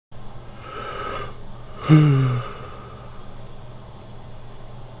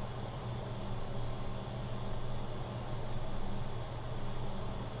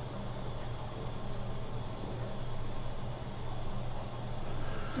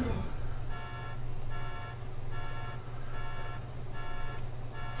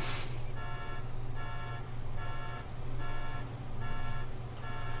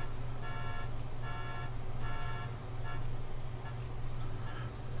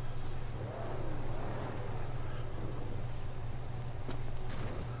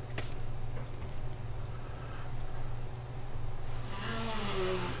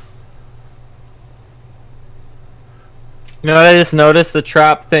You know what I just noticed? The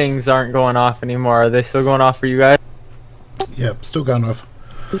trap things aren't going off anymore. Are they still going off for you guys? Yep, still going off.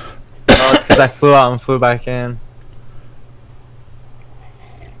 Oh, it's because I flew out and flew back in.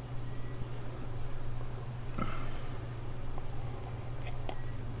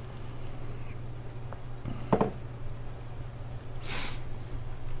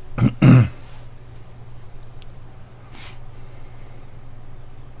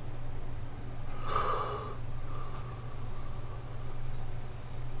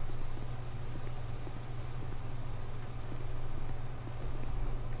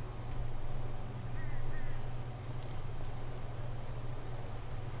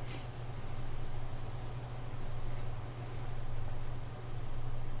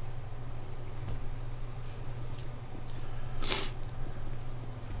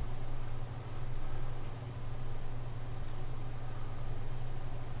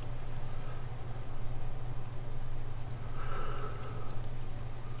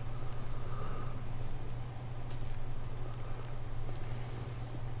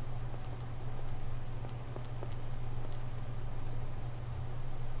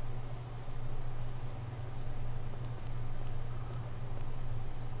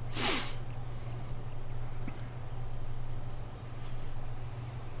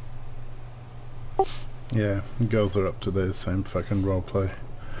 Yeah, girls are up to their same fucking roleplay.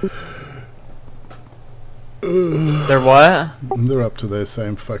 They're what? They're up to their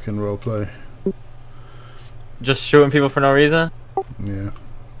same fucking roleplay. Just shooting people for no reason? Yeah.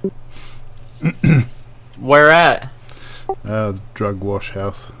 Where at? Drug wash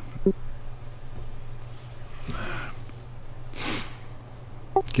house.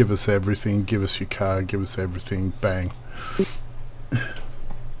 Give us everything, give us your car, give us everything, bang.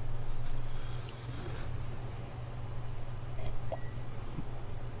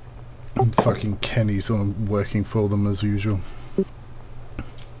 Fucking Kenny's on working for them as usual.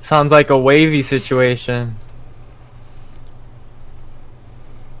 Sounds like a wavy situation.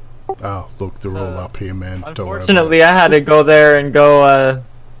 Oh, look, they're all up here, man. Unfortunately, I had to go there and go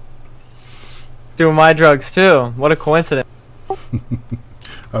do my drugs too. What a coincidence.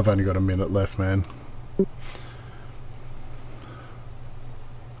 I've only got a minute left, man.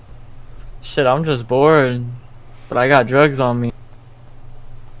 Shit, I'm just bored. But I got drugs on me.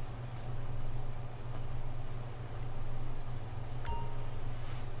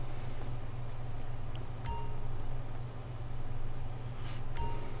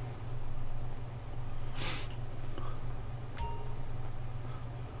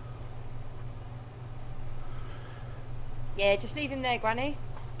 Yeah, just leave him there, Granny.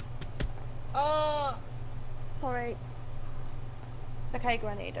 Oh! Sorry. Okay,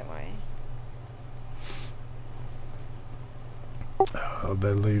 Granny, don't worry. Oh,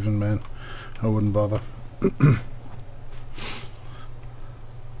 they're leaving, man. I wouldn't bother.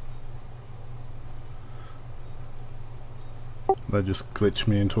 They just glitched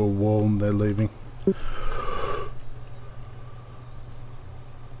me into a wall and they're leaving.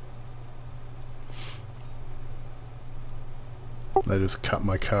 They just cut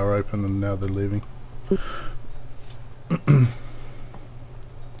my car open and now they're leaving.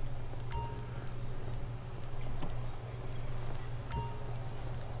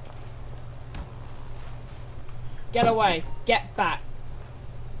 Get away. Get back.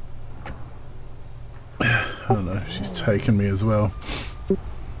 Oh no, she's taken me as well.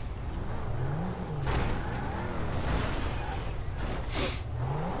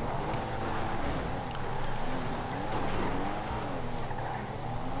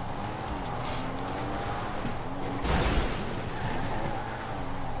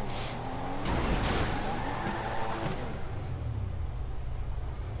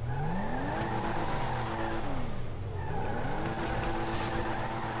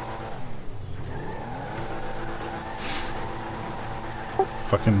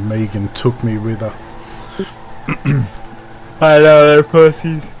 Fucking Megan took me with her. I know, they're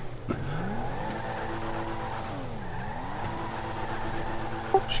pussies.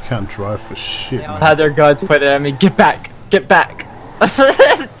 She She can't drive for shit, They all man. had their guns pointed at me. Get back! Get back!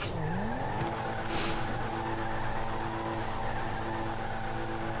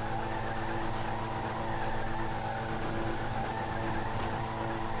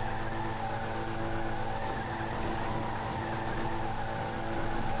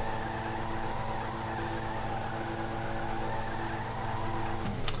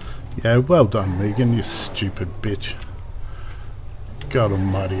 Yeah, well done, Megan, you stupid bitch. God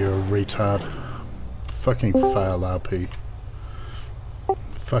almighty, you're a retard. Fucking fail RP.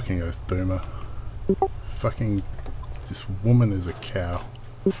 Fucking Earth Boomer. Fucking... This woman is a cow.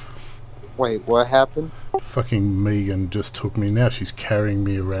 Wait, what happened? Fucking Megan just took me. Now she's carrying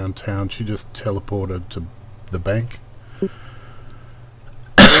me around town. She just teleported to the bank. What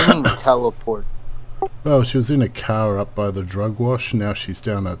do you mean teleport? Well, she was in a car up by the drug wash. Now she's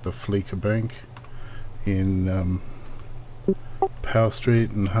down at the Fleeca Bank in Power Street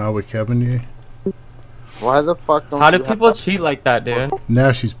and Harwick Avenue. Why the fuck don't How do you people have cheat like that, dude?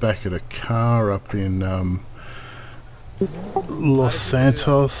 Now she's back at a car up in Los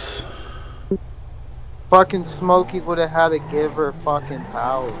Santos. fucking Smokey would have had to give her fucking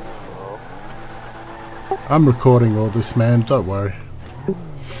power, bro. I'm recording all this, man. Don't worry.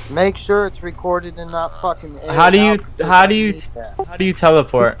 Make sure it's recorded and not fucking aired How do you out, because how I do you need that. how do you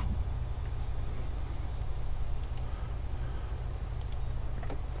teleport?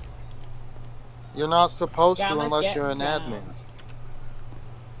 You're not supposed to Gamma unless gets you're an down. admin.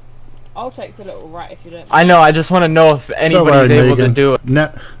 I'll take the little rat if you don't. I know. I just want to know if Don't anybody's worry, able to Megan. do it.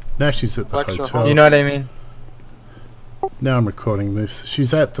 Now she's at the Flex your hotel. You know what I mean? Now I'm recording this.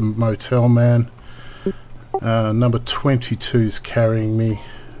 She's at the motel, man. Number 22's carrying me.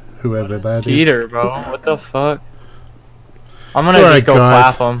 Whoever that is. Peter, bro. What the fuck? I'm gonna Alright, just go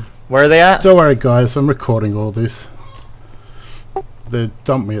guys. clap them. Where are they at? Don't worry, guys. I'm recording all this. They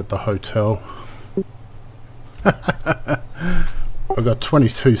dumped me at the hotel. I've got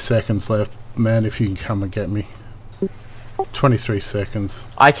 22 seconds left, man. If you can come and get me. 23 seconds.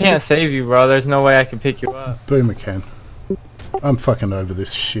 I can't save you, bro. There's no way I can pick you up. Boomer can. I'm fucking over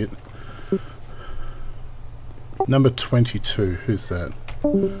this shit. Number 22. Who's that?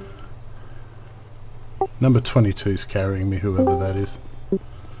 Number 22's carrying me, whoever that is.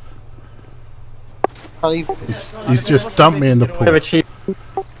 Not even- He's just dumped me in the We have a pool. cheat.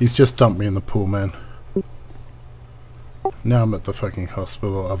 He's just dumped me in the pool, man. Now I'm at the fucking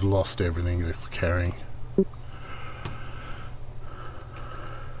hospital. I've lost everything it's carrying.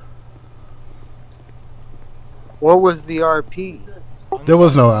 What was the RP? There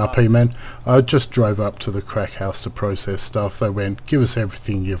was no RP, man. I just drove up to the crack house to process stuff. They went, give us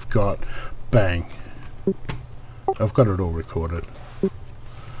everything you've got. Bang. I've got it all recorded.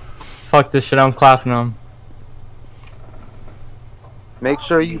 Fuck this shit. I'm clapping them. Make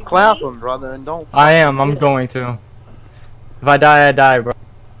sure you clap them, brother, and don't. I am. I'm going to. If I die, I die, bro.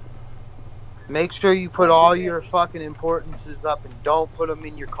 Make sure you put all your fucking importances up and don't put them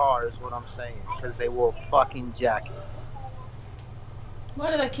in your car, is what I'm saying, because they will fucking jack it.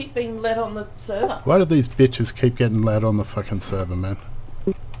 Why do they keep being let on the server? Why do these bitches keep getting loud on the fucking server, man?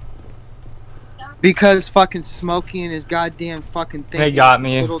 Because fucking Smokey and his goddamn fucking thing. They got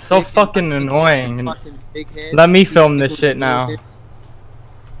me. Little So dick and fucking annoying. And fucking big head. let me film this shit now.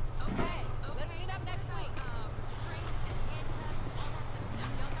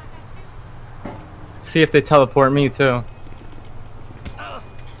 See if they teleport me too.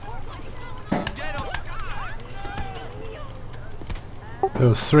 There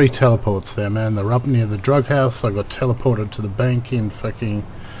was 3 teleports there, man. They're up near the drug house. I got teleported to the bank in fucking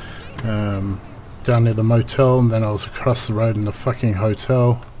down near the motel, and then I was across the road in the fucking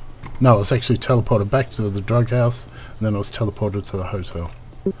hotel. No, I was actually teleported back to the drug house, and then I was teleported to the hotel.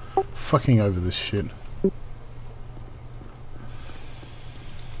 Fucking over this shit.